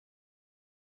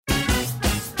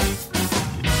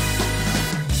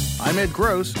I'm Ed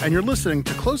Gross, and you're listening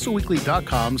to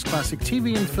CloserWeekly.com's Classic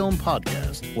TV and Film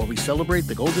Podcast, where we celebrate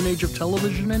the golden age of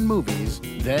television and movies,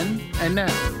 then and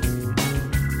now.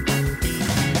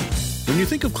 When you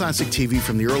think of classic TV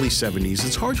from the early 70s,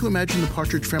 it's hard to imagine the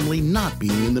Partridge Family not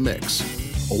being in the mix.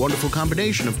 A wonderful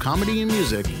combination of comedy and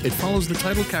music, it follows the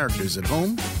title characters at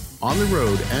home, on the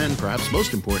road, and perhaps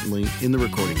most importantly, in the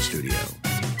recording studio.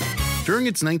 During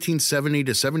its 1970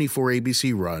 to 74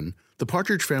 ABC run, the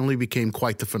Partridge Family became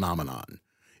quite the phenomenon.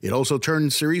 It also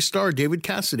turned series star David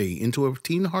Cassidy into a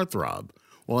teen heartthrob,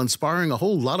 while inspiring a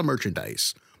whole lot of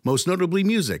merchandise, most notably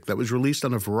music that was released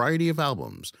on a variety of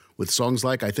albums, with songs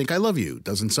like I Think I Love You,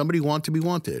 Doesn't Somebody Want to Be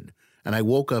Wanted, and I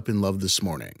Woke Up in Love This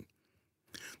Morning.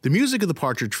 The music of the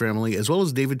Partridge Family, as well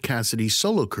as David Cassidy's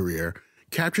solo career,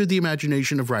 captured the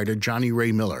imagination of writer Johnny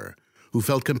Ray Miller, who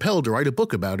felt compelled to write a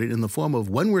book about it in the form of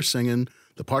When We're Singin',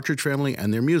 The Partridge Family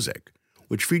and Their Music,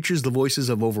 which features the voices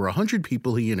of over 100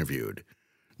 people he interviewed.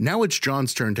 Now it's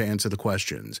John's turn to answer the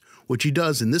questions, which he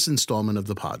does in this installment of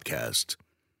the podcast.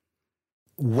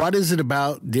 What is it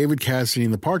about David Cassidy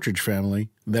and the Partridge Family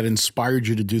that inspired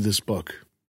you to do this book?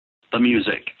 The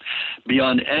music.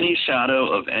 Beyond any shadow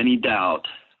of any doubt,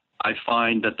 I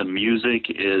find that the music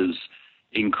is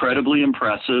incredibly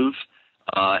impressive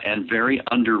and very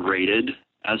underrated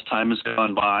as time has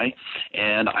gone by.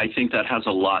 And I think that has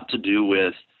a lot to do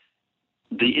with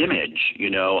the image,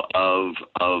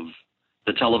 of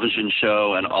the television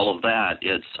show and all of that.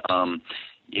 It's,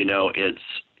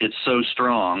 it's so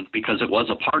strong because it was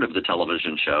a part of the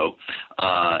television show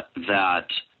that,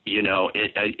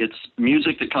 it's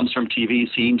music that comes from TV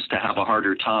seems to have a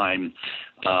harder time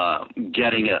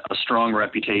getting a strong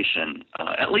reputation,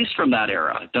 at least from that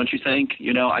era, don't you think?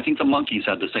 I think the Monkees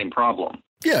had the same problem.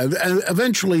 Yeah,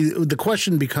 eventually the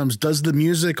question becomes, does the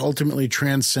music ultimately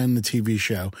transcend the TV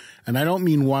show? And I don't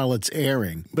mean while it's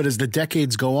airing, but as the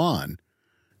decades go on,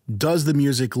 does the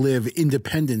music live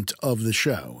independent of the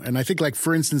show? And I think, like,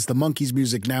 for instance, the Monkees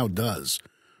music now does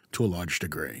to a large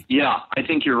degree. Yeah, I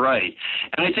think you're right.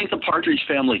 And I think the Partridge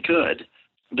Family could.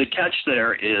 The catch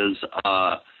there is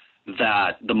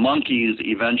that the Monkees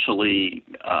eventually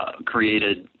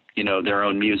created, their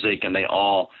own music, and they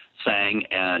all sang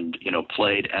and,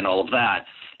 played and all of that.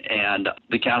 And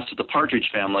the cast of the Partridge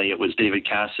Family, it was David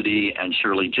Cassidy and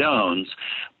Shirley Jones.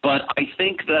 But I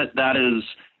think that is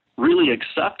really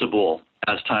acceptable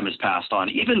as time has passed on.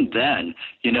 Even then,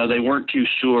 they weren't too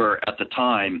sure at the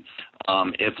time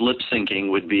if lip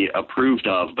syncing would be approved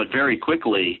of. But very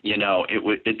quickly,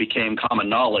 it became common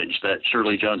knowledge that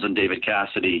Shirley Jones and David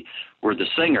Cassidy were the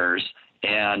singers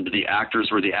and the actors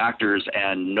were the actors,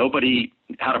 and nobody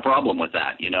had a problem with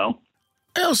that,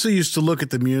 I also used to look at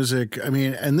the music. I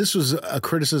mean, and this was a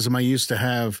criticism I used to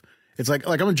have. It's like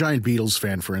I'm a giant Beatles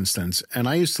fan, for instance, and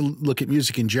I used to look at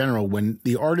music in general. When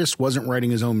the artist wasn't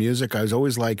writing his own music, I was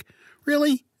always like,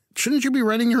 really? Shouldn't you be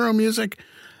writing your own music?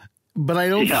 But I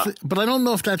don't. Yeah. But I don't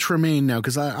know if that's remained now,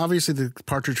 because obviously the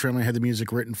Partridge Family had the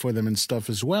music written for them and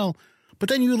stuff as well. But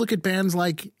then you look at bands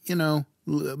like,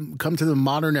 come to the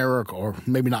modern era, or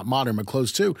maybe not modern, but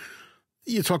close to.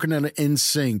 You're talking about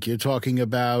NSYNC. You're talking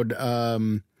about, I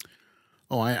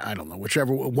don't know,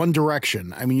 whichever, One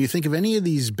Direction. I mean, you think of any of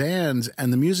these bands,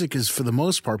 and the music is, for the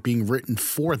most part, being written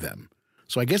for them.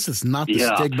 So I guess it's not the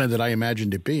stigma that I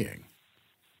imagined it being.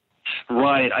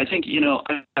 Right. I think,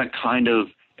 that kind of,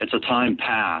 it's a time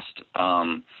past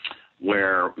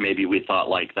where maybe we thought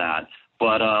like that.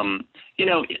 But,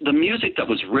 the music that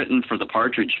was written for the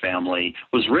Partridge Family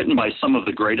was written by some of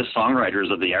the greatest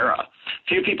songwriters of the era.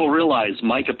 Few people realize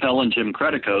Mike Appel and Jim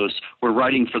Kretikos were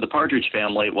writing for the Partridge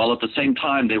Family, while at the same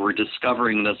time they were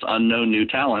discovering this unknown new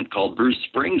talent called Bruce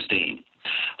Springsteen.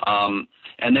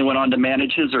 And they went on to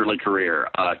manage his early career.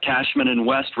 Cashman and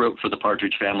West wrote for the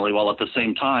Partridge Family, while at the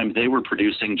same time they were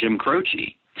producing Jim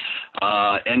Croce.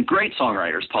 And great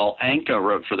songwriters. Paul Anka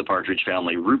wrote for the Partridge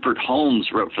Family. Rupert Holmes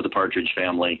wrote for the Partridge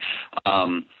Family.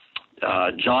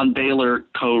 John Baylor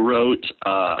co-wrote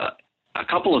a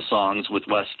couple of songs with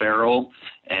Wes Farrell,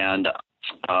 and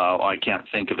I can't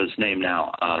think of his name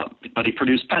now, but he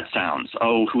produced Pet Sounds.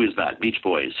 Oh, who is that? Beach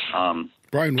Boys.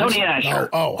 Brian Tony Wilson. Asher.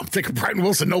 Oh, I'm thinking Brian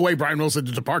Wilson. No way Brian Wilson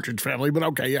did the Partridge Family, but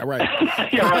okay, yeah, right.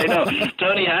 Yeah, right. No,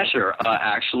 Tony Asher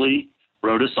actually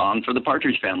wrote a song for the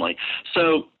Partridge Family.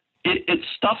 So it's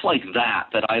stuff like that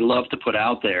I love to put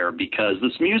out there, because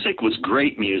this music was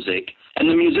great music, and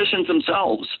the musicians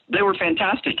themselves, they were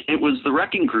fantastic. It was the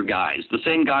Wrecking Crew guys, the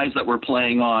same guys that were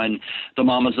playing on the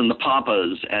Mamas and the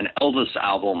Papas and Elvis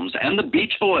albums and the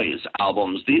Beach Boys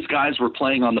albums. These guys were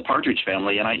playing on the Partridge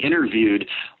Family, and I interviewed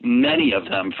many of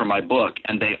them for my book,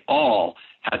 and they all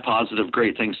had positive,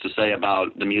 great things to say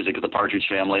about the music of the Partridge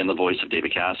Family and the voice of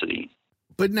David Cassidy.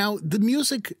 But now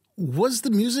was the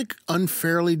music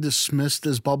unfairly dismissed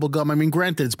as bubblegum? I mean,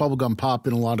 granted, it's bubblegum pop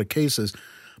in a lot of cases,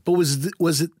 but was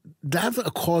it that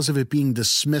a cause of it being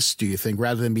dismissed, do you think,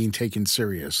 rather than being taken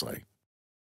seriously?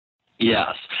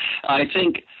 Yes. I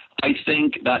think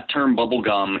that term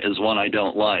bubblegum is one I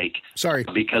don't like. Sorry.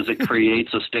 Because it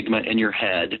creates a stigma in your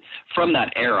head from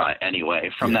that era anyway,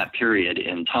 from that period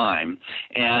in time.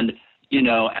 And, you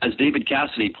know, as David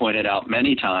Cassidy pointed out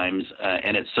many times,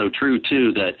 and it's so true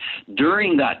too, that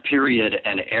during that period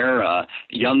and era,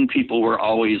 young people were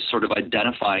always sort of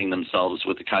identifying themselves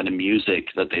with the kind of music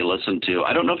that they listened to.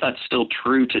 I don't know if that's still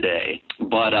true today,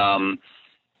 but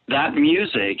that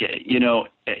music, you know,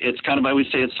 it's kind of, I always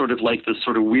say it's sort of like this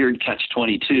sort of weird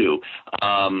catch-22.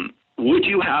 Would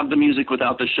you have the music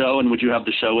without the show, and would you have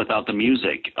the show without the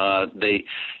music?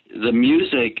 The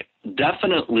music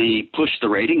definitely pushed the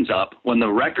ratings up. When the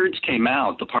records came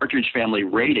out, the Partridge Family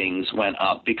ratings went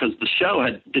up because the show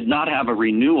did not have a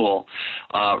renewal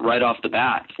right off the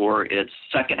bat for its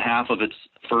second half of its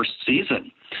first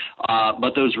season.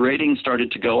 But those ratings started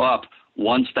to go up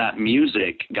once that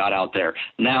music got out there.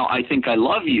 Now, I Think I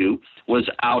Love You was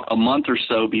out a month or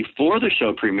so before the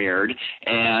show premiered,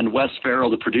 and Wes Farrell,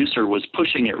 the producer, was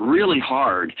pushing it really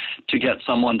hard to get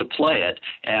someone to play it.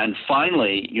 And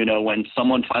finally, you know, when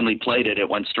someone finally played it, it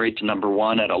went straight to number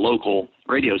one at a local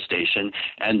radio station,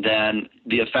 and then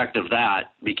the effect of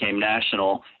that became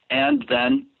national, and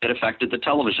then it affected the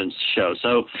television show.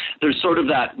 So there's sort of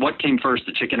that what came first,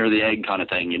 the chicken or the egg kind of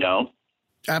thing, you know?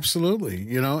 Absolutely.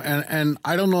 You know, and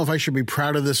I don't know if I should be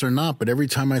proud of this or not, but every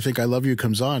time I Think I Love You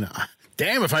comes on,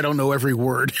 damn if I don't know every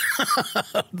word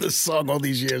of this song all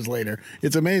these years later.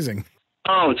 It's amazing.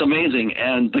 Oh, it's amazing.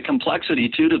 And the complexity,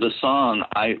 too, to the song,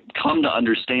 I come to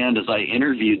understand as I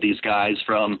interviewed these guys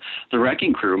from the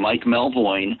Wrecking Crew. Mike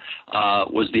Melvoin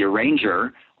was the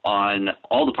arranger on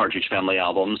all the Partridge Family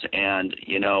albums, and,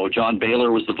 you know, John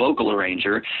Baylor was the vocal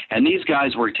arranger, and these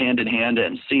guys worked hand in hand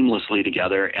and seamlessly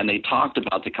together, and they talked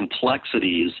about the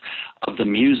complexities of the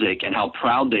music and how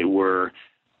proud they were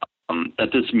that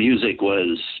this music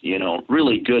was, you know,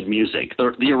 really good music.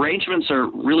 The arrangements are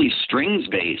really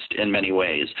strings-based in many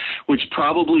ways, which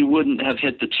probably wouldn't have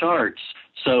hit the charts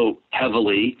so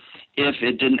heavily if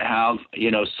it didn't have, you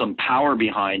know, some power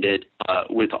behind it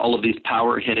with all of these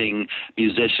power-hitting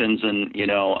musicians and, you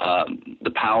know,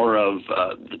 the power of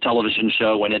the television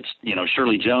show when it's, you know,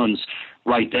 Shirley Jones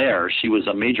right there. She was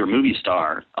a major movie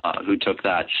star who took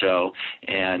that show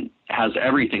and has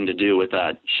everything to do with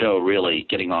that show really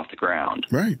getting off the ground.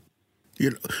 Right.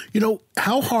 You know,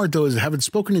 how hard, though, is it, having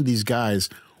spoken to these guys,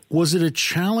 was it a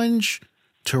challenge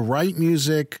to write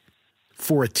music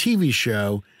for a TV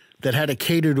show that had to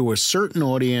cater to a certain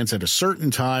audience at a certain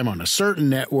time on a certain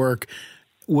network?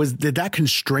 Did that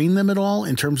constrain them at all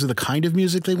in terms of the kind of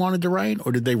music they wanted to write,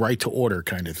 or did they write to order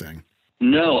kind of thing?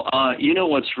 No. You know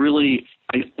what's really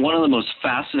one of the most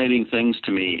fascinating things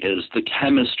to me is the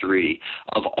chemistry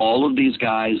of all of these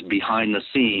guys behind the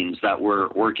scenes that were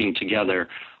working together.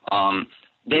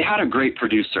 They had a great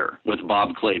producer with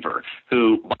Bob Claver,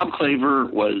 who Bob Claver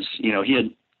was, you know,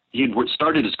 he'd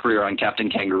started his career on Captain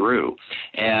Kangaroo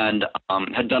and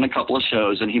had done a couple of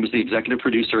shows, and he was the executive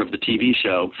producer of the TV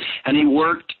show. And he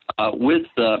worked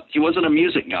he wasn't a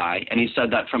music guy, and he said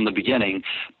that from the beginning,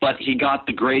 but he got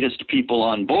the greatest people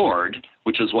on board,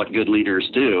 which is what good leaders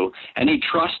do, and he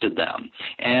trusted them.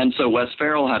 And so Wes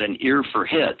Farrell had an ear for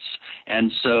hits,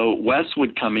 and so Wes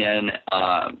would come in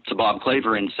to Bob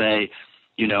Claver and say,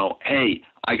 you know, hey,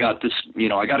 I got this, you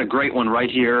know, I got a great one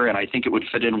right here, and I think it would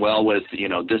fit in well with, you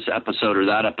know, this episode or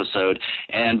that episode.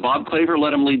 And Bob Claver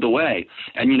let him lead the way.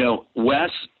 And, you know,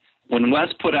 when Wes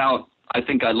put out I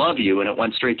Think I Love You and it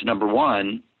went straight to number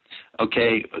one,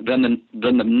 okay, then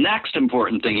the next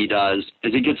important thing he does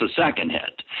is he gets a second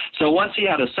hit. So once he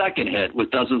had a second hit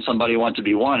with Doesn't Somebody Want to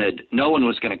Be Wanted, no one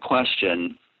was going to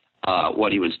question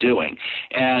what he was doing.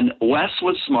 And Wes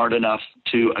was smart enough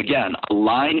to, again,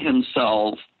 align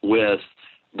himself with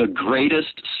the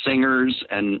greatest singers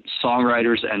and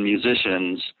songwriters and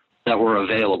musicians that were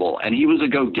available. And he was a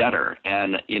go-getter.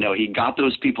 And, you know, he got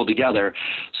those people together.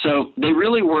 So they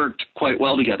really worked quite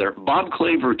well together. Bob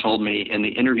Claver told me in the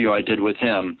interview I did with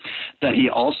him that he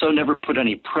also never put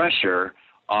any pressure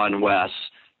on Wes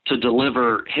to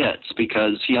deliver hits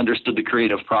because he understood the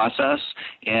creative process.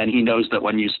 And he knows that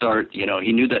when you start, you know,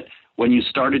 he knew that when you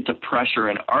started to pressure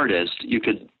an artist, you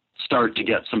could start to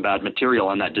get some bad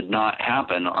material, and that did not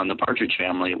happen on the Partridge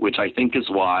Family, which I think is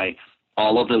why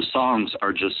all of those songs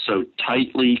are just so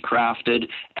tightly crafted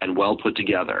and well put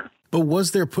together. But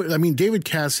was there, I mean, David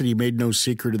Cassidy made no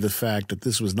secret of the fact that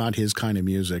this was not his kind of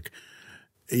music,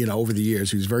 over the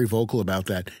years. He was very vocal about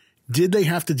that. Did they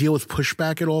have to deal with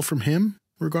pushback at all from him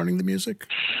regarding the music?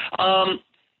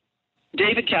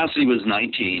 David Cassidy was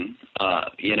 19,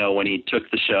 when he took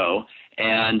the show,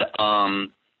 and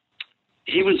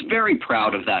he was very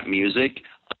proud of that music.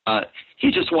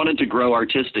 He just wanted to grow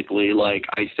artistically, like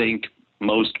I think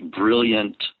most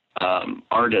brilliant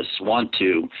artists want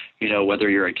to, whether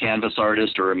you're a canvas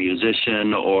artist or a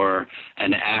musician or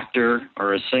an actor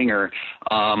or a singer.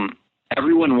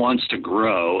 Everyone wants to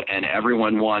grow, and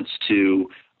everyone wants to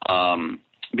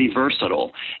be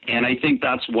versatile. And I think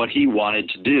that's what he wanted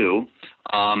to do.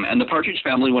 And the Partridge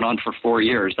Family went on for 4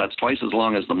 years. That's twice as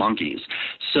long as the Monkees.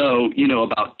 So,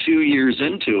 about 2 years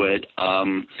into it,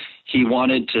 he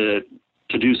wanted to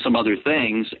do some other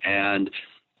things. And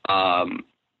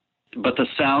but the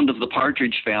sound of the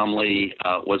Partridge Family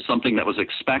was something that was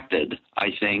expected, I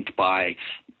think, by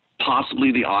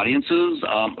possibly the audiences.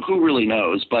 Who really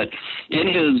knows? But in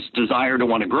his desire to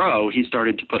want to grow, he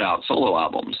started to put out solo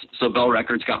albums. So Bell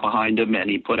Records got behind him, and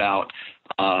he put out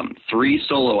 3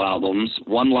 solo albums,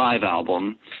 1 live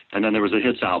album, and then there was a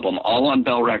hits album, all on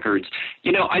Bell Records.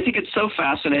 I think it's so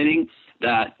fascinating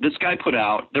that this guy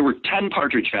there were 10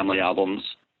 Partridge Family albums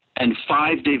and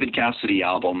 5 David Cassidy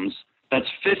albums. That's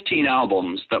 15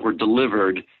 albums that were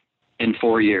delivered in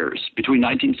 4 years, between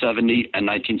 1970 and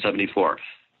 1974.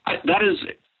 That is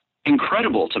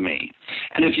incredible to me.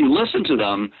 And if you listen to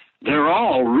them, they're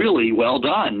all really well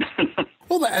done.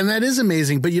 Well, and that is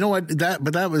amazing. But you know what?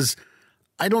 That was,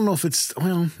 I don't know if it's,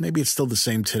 maybe it's still the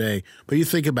same today. But you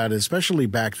think about it, especially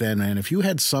back then, man, if you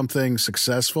had something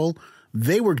successful,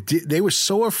 they were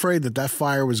so afraid that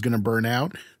fire was going to burn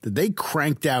out that they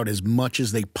cranked out as much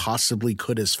as they possibly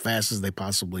could, as fast as they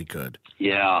possibly could.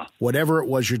 Yeah. Whatever it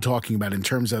was you're talking about in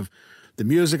terms of the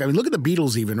music. I mean, look at the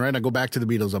Beatles even, right? I go back to the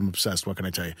Beatles. I'm obsessed. What can I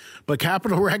tell you? But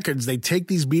Capitol Records, they take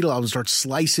these Beatles albums and start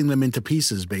slicing them into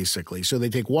pieces, basically. So they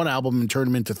take one album and turn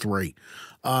them into 3,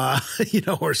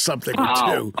 or something, or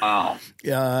 2. Wow.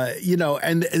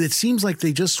 And it seems like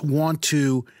they just want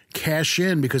to cash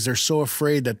in because they're so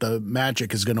afraid that the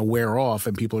magic is going to wear off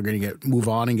and people are going to move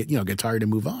on and get tired and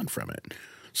move on from it.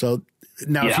 So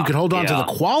now if you could hold on to the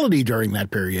quality during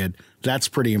that period, that's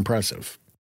pretty impressive.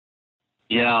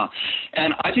 Yeah,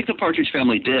 and I think the Partridge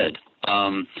Family did.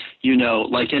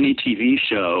 Like any TV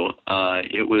show,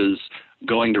 it was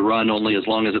going to run only as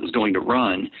long as it was going to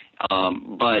run.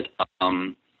 But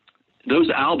those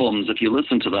albums, if you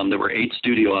listen to them, there were 8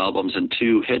 studio albums and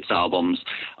 2 hits albums.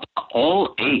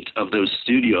 All 8 of those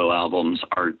studio albums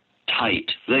are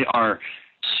tight. They are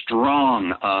strong.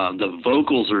 The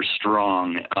vocals are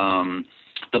strong.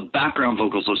 The background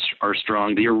vocals are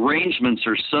strong. The arrangements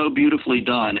are so beautifully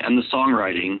done. And the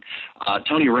songwriting,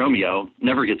 Tony Romeo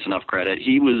never gets enough credit.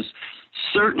 He was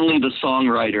certainly the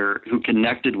songwriter who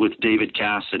connected with David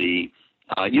Cassidy.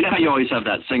 You know how you always have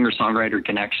that singer-songwriter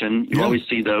connection? You always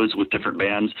see those with different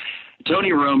bands.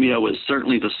 Tony Romeo was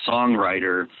certainly the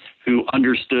songwriter who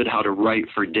understood how to write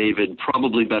for David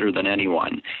probably better than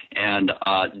anyone. And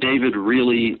David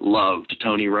really loved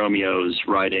Tony Romeo's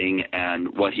writing and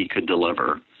what he could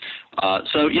deliver.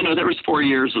 So there was 4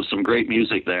 years of some great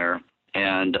music there.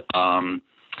 And,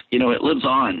 it lives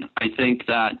on. I think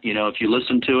that, if you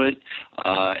listen to it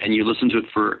and you listen to it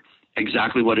for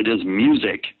exactly what it is,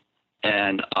 music,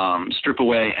 and strip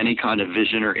away any kind of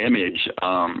vision or image,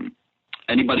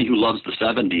 anybody who loves the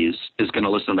 70s is going to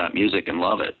listen to that music and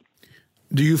love it.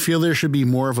 Do you feel there should be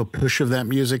more of a push of that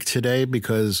music today?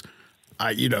 Because,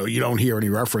 you don't hear any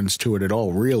reference to it at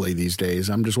all, really, these days.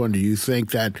 I'm just wondering, do you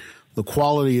think that the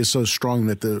quality is so strong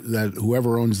that that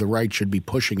whoever owns the right should be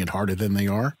pushing it harder than they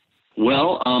are?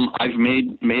 Well, I've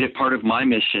made it part of my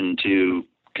mission to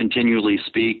continually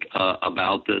speak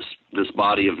about this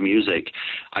body of music.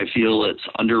 I feel it's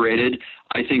underrated.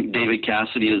 I think David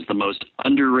Cassidy is the most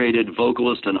underrated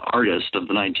vocalist and artist of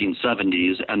the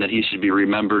 1970s, and that he should be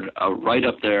remembered right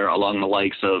up there along the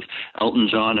likes of Elton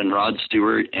John and Rod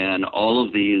Stewart and all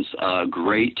of these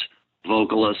great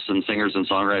vocalists and singers and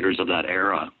songwriters of that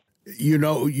era.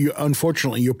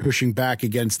 Unfortunately, you're pushing back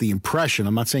against the impression.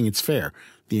 I'm not saying it's fair.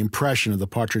 The impression of the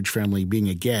Partridge Family being,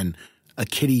 again, a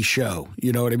kiddie show.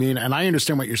 You know what I mean? And I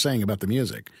understand what you're saying about the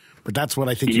music, but that's what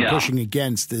I think you're pushing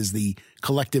against is the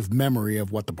collective memory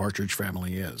of what the Partridge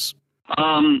Family is.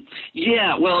 Well,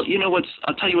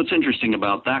 I'll tell you what's interesting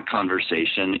about that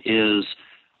conversation is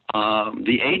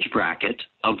the age bracket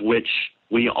of which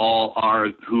we all are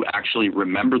who actually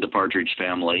remember the Partridge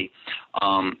Family.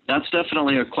 That's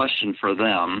definitely a question for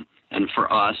them and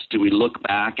for us. Do we look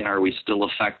back and are we still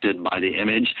affected by the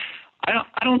image? I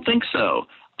don't think so.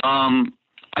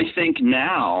 I think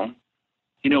now,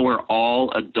 we're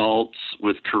all adults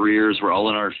with careers. We're all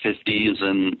in our 50s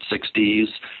and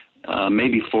 60s,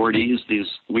 maybe 40s.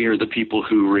 We are the people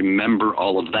who remember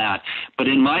all of that. But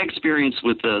in my experience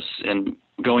with this and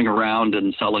going around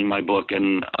and selling my book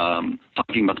and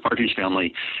talking about the Partridge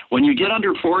Family, when you get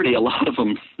under 40, a lot of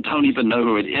them don't even know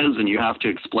who it is, and you have to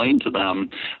explain to them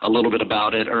a little bit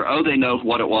about it, or they know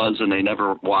what it was and they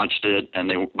never watched it,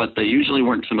 but they usually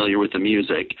weren't familiar with the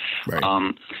music.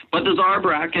 Right. But does our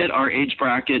bracket, our age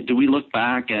bracket, do we look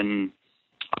back and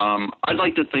I'd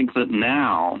like to think that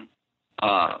now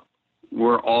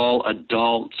we're all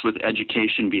adults with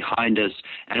education behind us,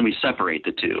 and we separate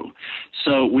the two.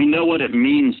 So we know what it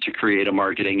means to create a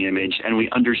marketing image, and we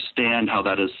understand how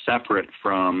that is separate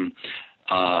from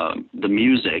the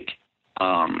music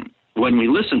when we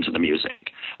listen to the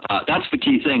music. That's the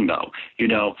key thing, though.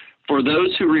 For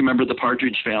those who remember the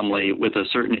Partridge Family with a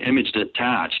certain image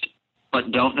attached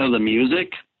but don't know the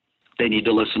music, they need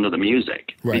to listen to the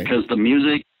music. Right. Because the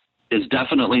music is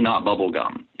definitely not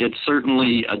bubblegum. It's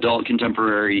certainly adult,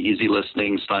 contemporary, easy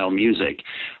listening style music.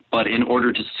 But in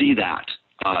order to see that,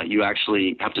 you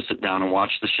actually have to sit down and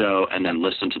watch the show and then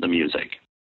listen to the music.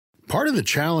 Part of the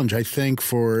challenge, I think,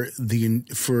 for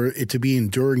it to be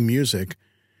enduring music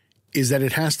is that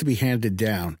it has to be handed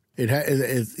down. It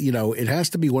has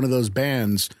to be one of those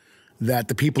bands that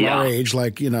the people our age,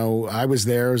 like, I was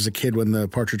there as a kid when the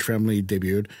Partridge Family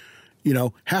debuted,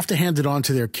 have to hand it on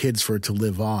to their kids for it to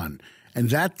live on. And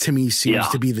that, to me, seems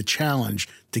to be the challenge,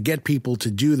 to get people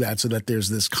to do that so that there's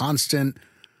this constant,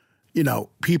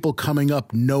 people coming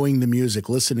up, knowing the music,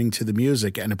 listening to the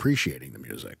music, and appreciating the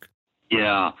music.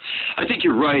 Yeah, I think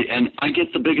you're right. And I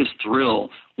get the biggest thrill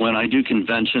when I do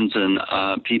conventions and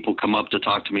people come up to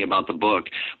talk to me about the book.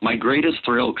 My greatest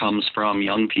thrill comes from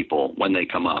young people when they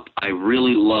come up. I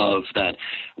really love that.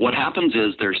 What happens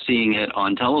is they're seeing it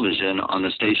on television on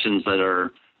the stations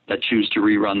that choose to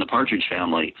rerun the Partridge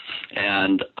Family.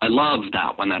 And I love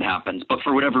that when that happens. But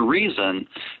for whatever reason,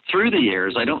 through the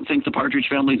years, I don't think the Partridge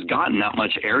Family's gotten that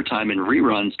much airtime in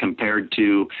reruns compared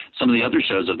to some of the other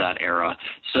shows of that era.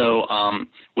 So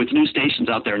with new stations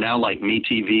out there now like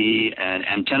MeTV and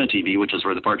Antenna TV, which is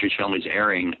where the Partridge Family's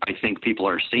airing, I think people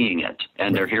are seeing it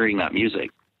and they're hearing that music.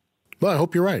 Well, I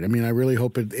hope you're right. I mean, I really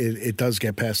hope it does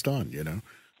get passed on,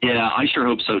 Yeah, I sure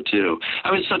hope so, too.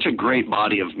 It's such a great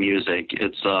body of music.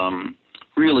 It's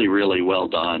really, really well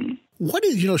done. What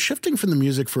is, shifting from the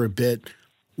music for a bit,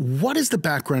 what is the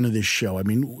background of this show? I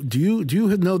mean, do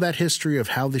you know that history of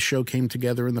how the show came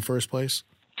together in the first place?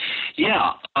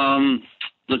 Yeah.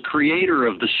 The creator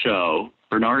of the show,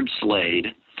 Bernard Slade,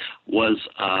 was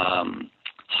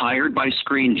hired by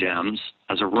Screen Gems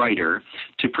as a writer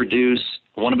to produce.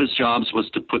 One of his jobs was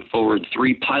to put forward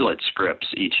 3 pilot scripts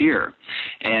each year.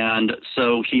 And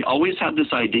so he always had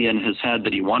this idea in his head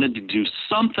that he wanted to do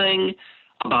something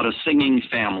about a singing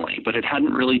family, but it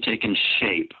hadn't really taken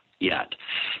shape yet.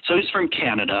 So he's from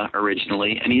Canada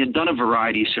originally, and he had done a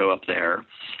variety show up there,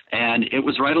 and it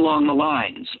was right along the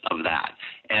lines of that.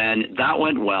 And that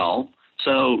went well.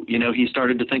 So, he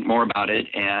started to think more about it,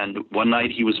 and one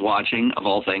night he was watching, of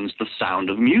all things, The Sound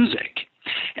of Music.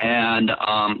 And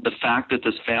the fact that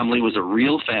this family was a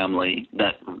real family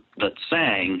that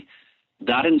sang,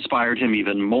 that inspired him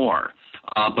even more.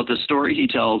 But the story he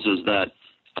tells is that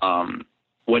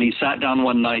when he sat down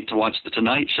one night to watch The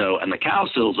Tonight Show and the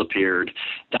Cowsills appeared,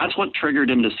 that's what triggered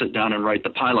him to sit down and write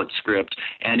the pilot script.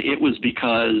 And it was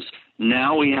because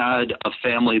now we had a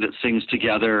family that sings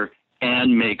together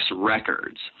and makes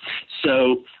records.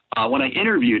 So when I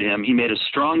interviewed him, he made a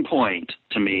strong point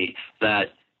to me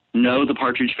that no, the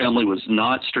Partridge Family was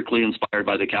not strictly inspired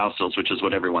by the Cowsills, which is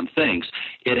what everyone thinks.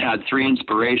 It had 3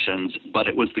 inspirations, but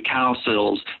it was the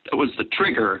Cowsills that was the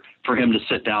trigger for him to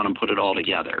sit down and put it all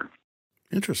together.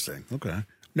 Interesting. Okay.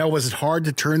 Now, was it hard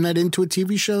to turn that into a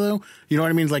TV show, though? You know what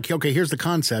I mean? Like, okay, here's the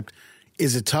concept.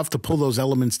 Is it tough to pull those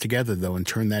elements together, though, and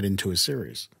turn that into a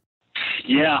series?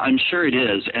 Yeah, I'm sure it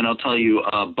is. And I'll tell you,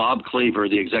 Bob Claver,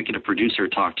 the executive producer,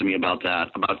 talked to me about that,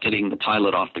 about getting the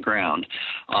pilot off the ground.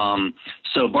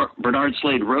 So Bernard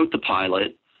Slade wrote the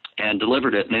pilot and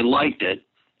delivered it, and they liked it.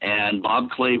 And Bob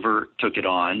Claver took it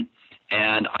on.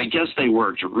 And I guess they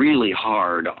worked really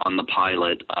hard on the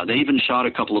pilot. They even shot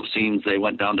a couple of scenes. They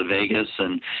went down to Vegas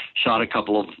and shot a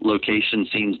couple of location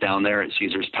scenes down there at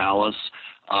Caesar's Palace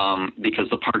because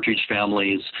the Partridge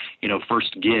Family's,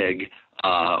 first gig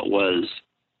was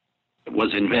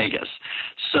in Vegas.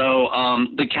 So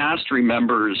the cast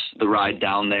remembers the ride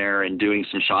down there and doing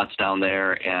some shots down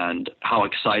there and how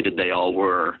excited they all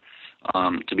were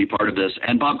to be part of this.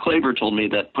 And Bob Claver told me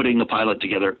that putting the pilot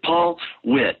together, Paul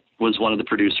Witt was one of the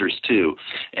producers too,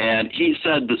 and he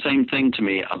said the same thing to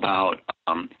me about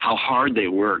how hard they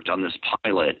worked on this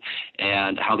pilot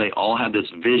and how they all had this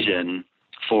vision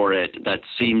for it that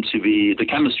seemed to be, the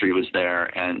chemistry was there,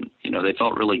 and they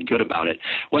felt really good about it.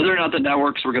 Whether or not the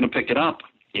networks were going to pick it up,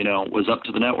 was up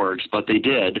to the networks, but they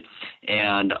did,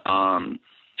 and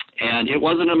it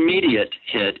wasn't an immediate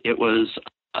hit. It was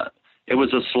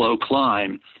a slow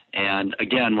climb. And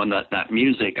again, when that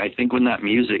music, I think when that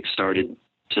music started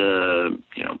to,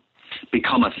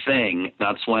 become a thing,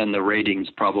 that's when the ratings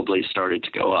probably started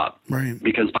to go up. Right.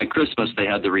 Because by Christmas, they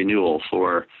had the renewal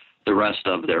for the rest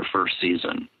of their first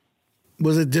season.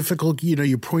 Was it difficult?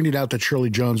 You pointed out that Shirley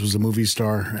Jones was a movie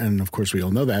star, and of course we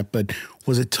all know that, but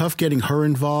was it tough getting her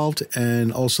involved?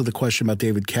 And also the question about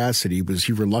David Cassidy, was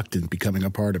he reluctant becoming a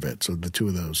part of it? So the two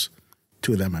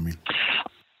of them, I mean.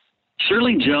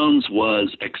 Shirley Jones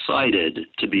was excited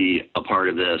to be a part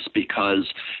of this because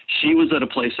she was at a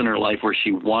place in her life where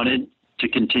she wanted to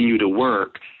continue to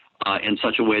work in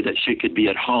such a way that she could be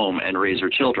at home and raise her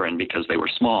children because they were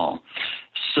small.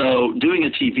 So doing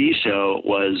a TV show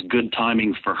was good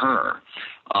timing for her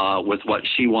with what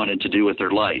she wanted to do with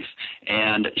her life.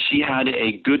 And she had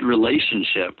a good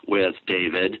relationship with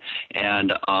David.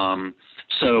 And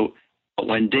so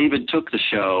when David took the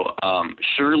show,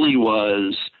 Shirley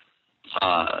was...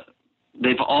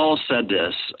 they've all said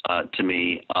this to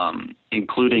me,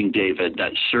 including David,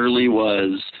 that Shirley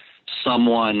was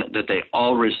someone that they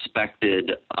all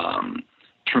respected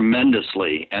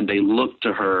tremendously, and they looked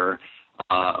to her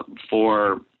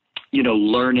for,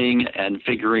 learning and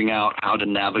figuring out how to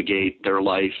navigate their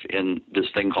life in this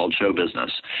thing called show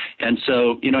business. And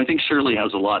so, I think Shirley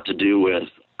has a lot to do with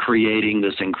creating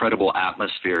this incredible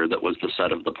atmosphere that was the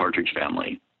set of the Partridge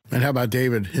Family. And how about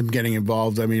David, him getting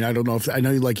involved? I mean, I don't know I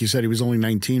know, like you said, he was only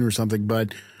 19 or something,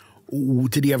 but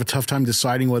did he have a tough time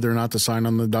deciding whether or not to sign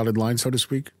on the dotted line, so to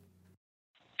speak?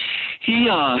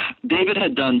 David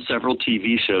had done several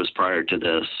TV shows prior to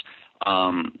this,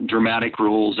 Dramatic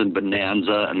Rules and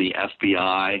Bonanza and the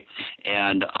FBI,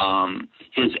 and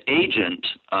his agent,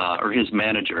 or his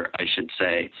manager, I should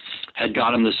say, had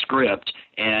got him the script,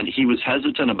 and he was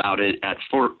hesitant about it at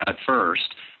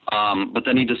first. But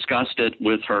then he discussed it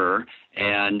with her,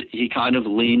 and he kind of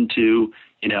leaned to,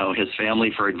 his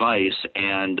family for advice,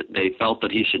 and they felt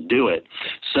that he should do it.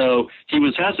 So he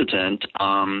was hesitant,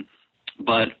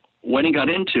 but when he got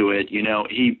into it,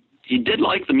 he did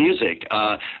like the music.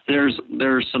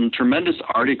 There's some tremendous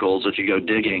articles, if you go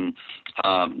digging,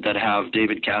 that have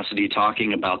David Cassidy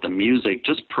talking about the music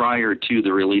just prior to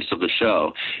the release of the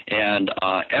show. And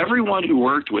everyone who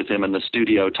worked with him in the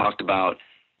studio talked about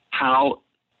how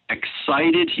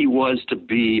excited he was to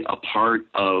be a part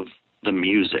of the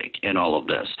music in all of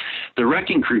this. The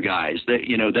Wrecking Crew guys,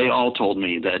 they all told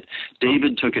me that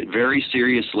David took it very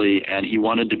seriously and he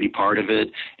wanted to be part of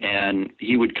it, and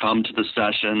he would come to the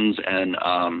sessions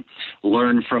and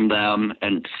learn from them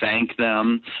and thank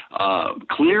them.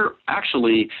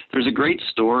 Actually, there's a great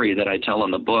story that I tell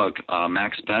in the book.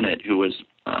 Max Bennett, who was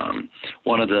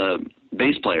one of the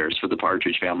bass players for the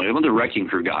Partridge Family, one of the Wrecking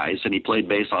Crew guys, and he played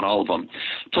bass on all of them,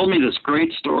 told me this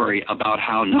great story about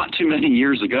how not too many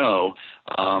years ago,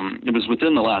 it was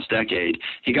within the last decade,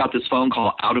 he got this phone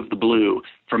call out of the blue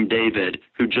from David,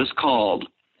 who just called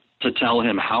to tell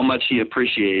him how much he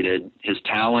appreciated his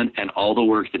talent and all the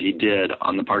work that he did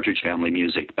on the Partridge Family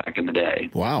music back in the day.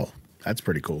 Wow, that's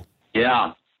pretty cool.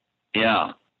 Yeah.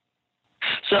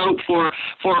 So for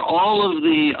all of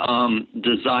the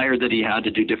desire that he had to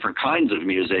do different kinds of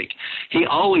music, he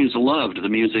always loved the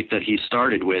music that he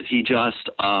started with. He just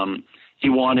he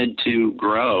wanted to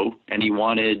grow, and he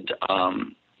wanted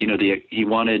he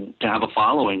wanted to have a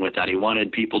following with that. He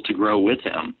wanted people to grow with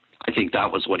him. I think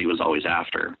that was what he was always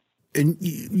after. And,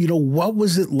 what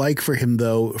was it like for him,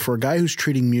 though, for a guy who's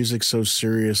treating music so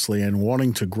seriously and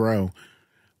wanting to grow?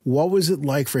 What was it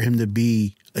like for him to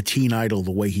be a teen idol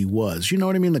the way he was? You know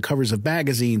what I mean? The covers of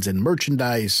magazines and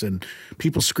merchandise and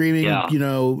people screaming,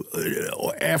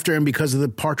 after him because of the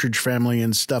Partridge Family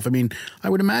and stuff. I mean, I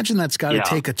would imagine that's got to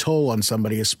take a toll on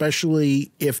somebody,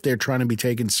 especially if they're trying to be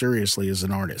taken seriously as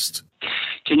an artist.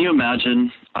 Can you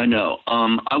imagine? I know.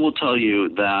 I will tell you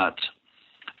that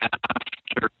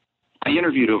after I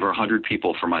interviewed over 100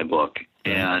 people for my book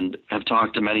and have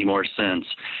talked to many more since.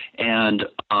 And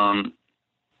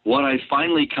what I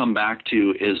finally come back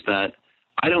to is that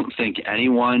I don't think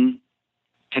anyone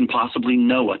can possibly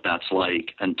know what that's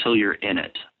like until you're in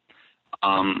it.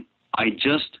 I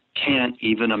just can't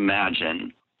even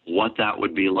imagine what that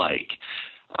would be like.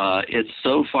 It's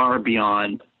so far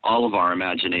beyond all of our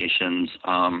imaginations,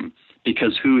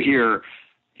 because who here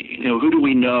who do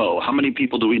we know? How many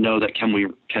people do we know that can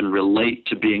relate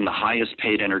to being the highest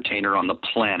paid entertainer on the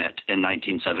planet in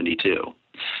 1972?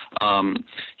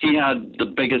 He had the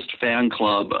biggest fan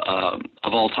club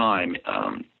of all time.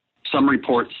 Some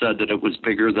reports said that it was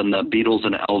bigger than the Beatles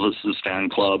and Elvis's fan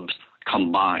clubs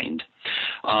combined.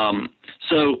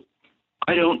 So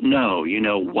I don't know,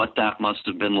 what that must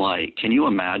have been like. Can you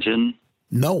imagine?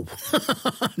 No.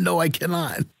 No, I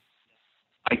cannot.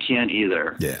 I can't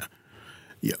either. Yeah.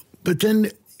 Yeah. But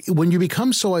then when you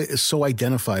become so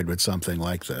identified with something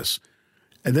like this,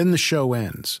 and then the show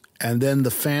ends, and then the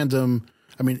fandom,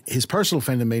 I mean, his personal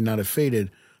fandom may not have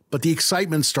faded, but the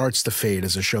excitement starts to fade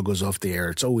as the show goes off the air.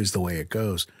 It's always the way it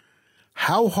goes.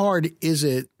 How hard is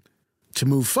it to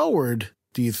move forward,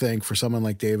 do you think, for someone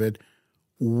like David,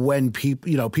 when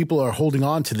people are holding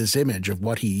on to this image of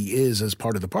what he is as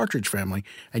part of the Partridge Family,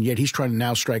 and yet he's trying to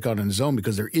now strike out on his own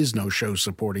because there is no show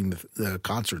supporting the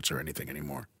concerts or anything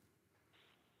anymore?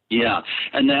 Yeah,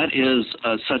 and that is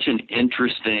such an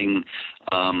interesting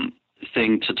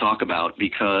thing to talk about,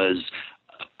 because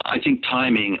I think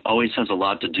timing always has a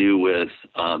lot to do with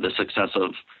the success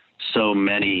of so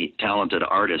many talented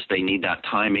artists. They need that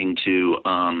timing to,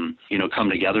 come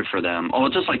together for them. Oh,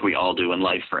 just like we all do in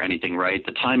life for anything, right?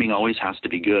 The timing always has to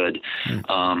be good.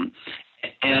 And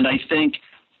I think,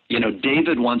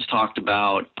 David once talked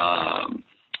about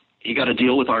he got a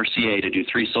deal with RCA to do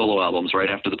 3 solo albums right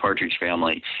after the Partridge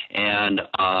Family. And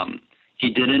he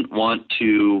didn't want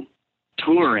to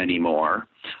tour anymore.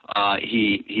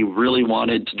 He really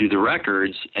wanted to do the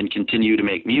records and continue to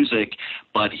make music,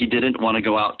 but he didn't want to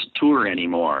go out to tour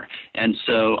anymore. And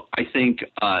so I think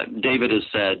David has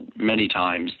said many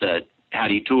times that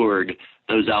had he toured,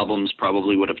 those albums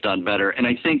probably would have done better. And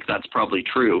I think that's probably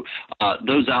true.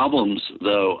 Those albums,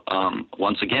 though,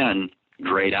 once again,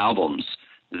 great albums.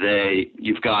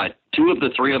 You've got 2 of the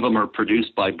 3 of them are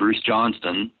produced by Bruce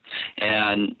Johnston,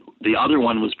 and the other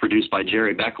one was produced by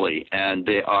Jerry Beckley, and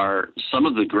they are some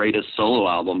of the greatest solo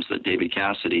albums that David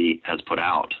Cassidy has put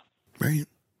out. Right.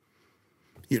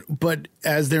 But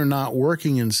as they're not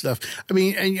working and stuff, I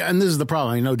mean, and this is the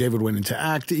problem. I know David went into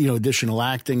additional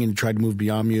acting, and he tried to move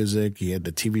beyond music. He had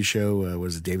the TV show,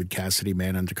 was it David Cassidy,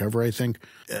 Man Undercover, I think.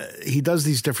 He does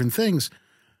these different things.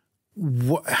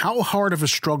 How hard of a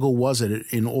struggle was it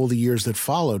in all the years that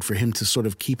followed for him to sort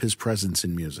of keep his presence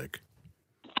in music?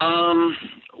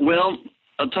 Well,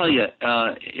 I'll tell you,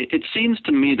 it seems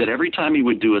to me that every time he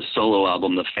would do a solo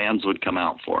album, the fans would come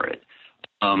out for it.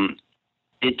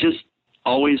 It just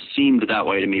always seemed that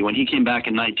way to me. When he came back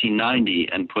in 1990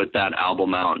 and put that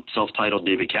album out, self-titled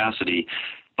David Cassidy,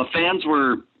 the fans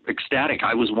were ecstatic.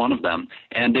 I was one of them.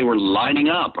 And they were lining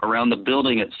up around the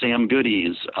building at Sam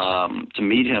Goody's to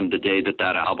meet him the day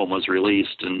that album was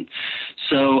released. And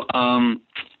so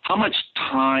how much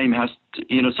time has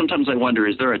to, sometimes I wonder,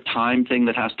 is there a time thing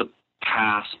that has to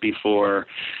pass before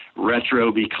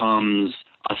retro becomes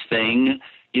a thing?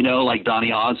 Like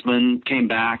Donny Osmond came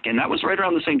back, and that was right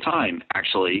around the same time,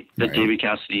 actually, that right. David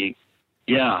Cassidy.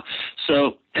 Yeah.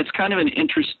 So it's kind of an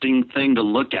interesting thing to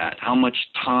look at, how much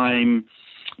time,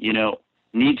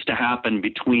 needs to happen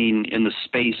in the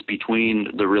space between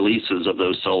the releases of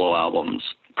those solo albums.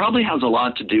 Probably has a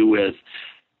lot to do with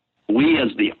we as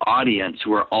the audience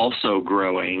who are also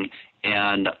growing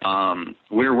and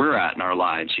where we're at in our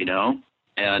lives,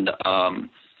 and,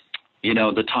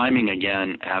 the timing,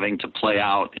 again, having to play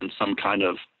out in some kind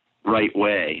of right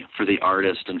way for the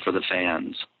artist and for the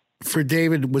fans. For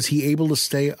David, was he able to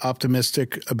stay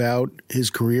optimistic about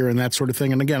his career and that sort of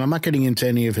thing? And again, I'm not getting into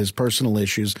any of his personal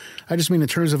issues. I just mean in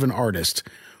terms of an artist.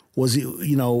 Was he,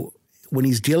 when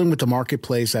he's dealing with the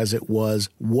marketplace as it was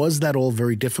that all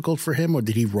very difficult for him, or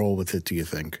did he roll with it, do you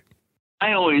think?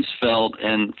 I always felt,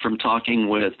 and from talking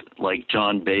with like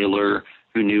John Baylor,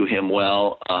 who knew him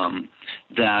well,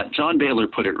 that John Baylor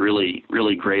put it really,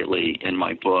 really greatly in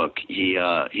my book. He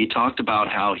talked about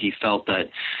how he felt that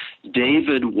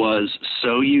David was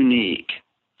so unique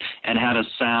and had a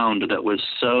sound that was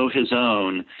so his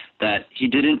own that he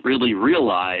didn't really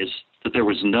realize that there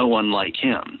was no one like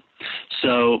him.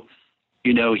 So,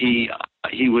 he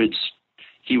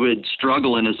would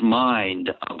struggle in his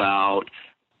mind about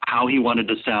how he wanted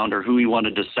to sound or who he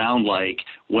wanted to sound like,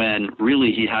 when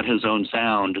really he had his own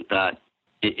sound that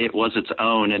it was its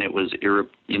own, and it was it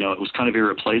was kind of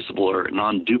irreplaceable or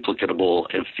non-duplicatable,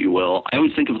 if you will. I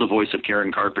always think of the voice of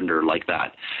Karen Carpenter like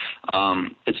that.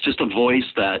 It's just a voice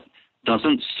that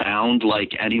doesn't sound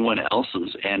like anyone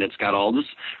else's, and it's got all this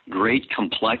great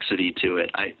complexity to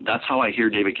it. That's how I hear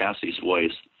David Cassidy's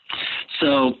voice.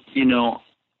 So,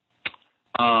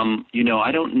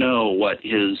 I don't know what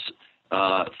his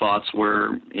thoughts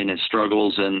were in his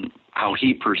struggles and how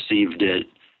he perceived it,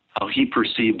 how he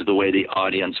perceived the way the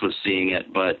audience was seeing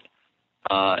it. But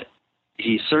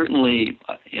he certainly,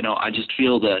 I just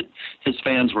feel that his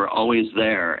fans were always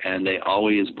there, and they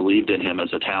always believed in him as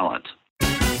a talent.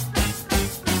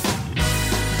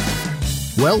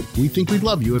 Well, we think we'd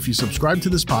love you if you subscribed to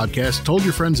this podcast, told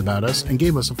your friends about us, and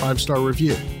gave us a 5-star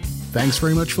review. Thanks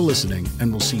very much for listening,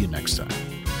 and we'll see you next time.